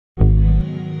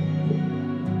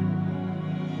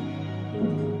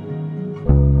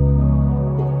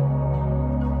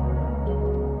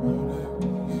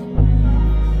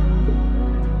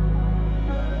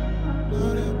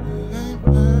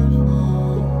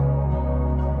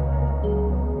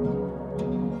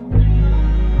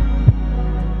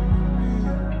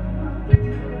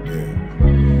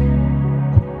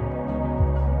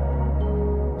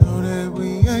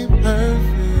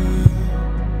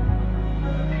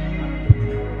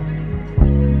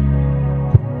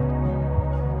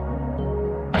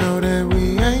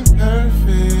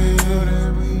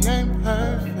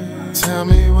Tell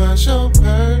me what's your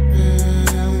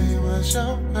purpose? Tell me what's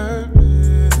your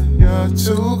purpose? You're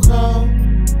too cold.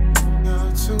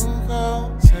 You're too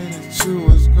cold. Say that you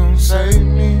was gon' save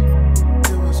me.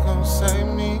 You was gon' save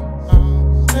me.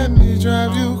 Let me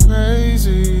drive you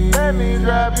crazy. Let me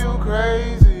drive you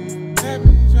crazy. Let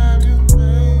me drive you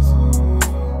crazy.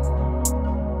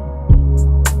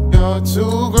 You're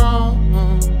too grown.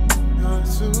 You're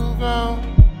too grown.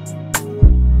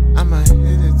 I'ma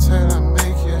hit it till I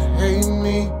make you hate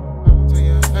me. Till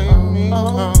you hate me.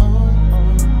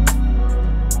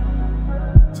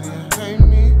 Till you hate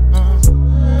me.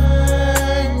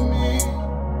 Hate me.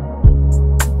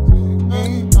 Take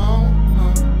me on.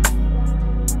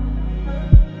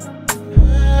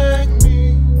 Take me.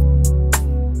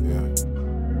 Yeah.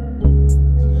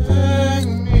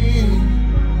 Take me.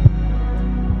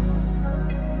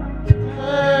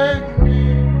 Take me.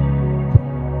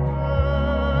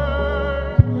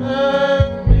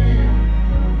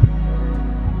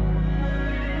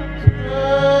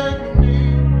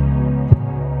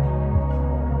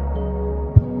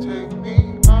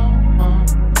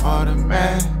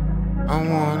 Automatic, I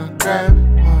wanna grab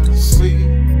it, wanna sleep,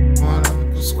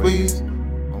 wanna squeeze. I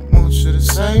want you to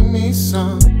save me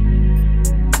some.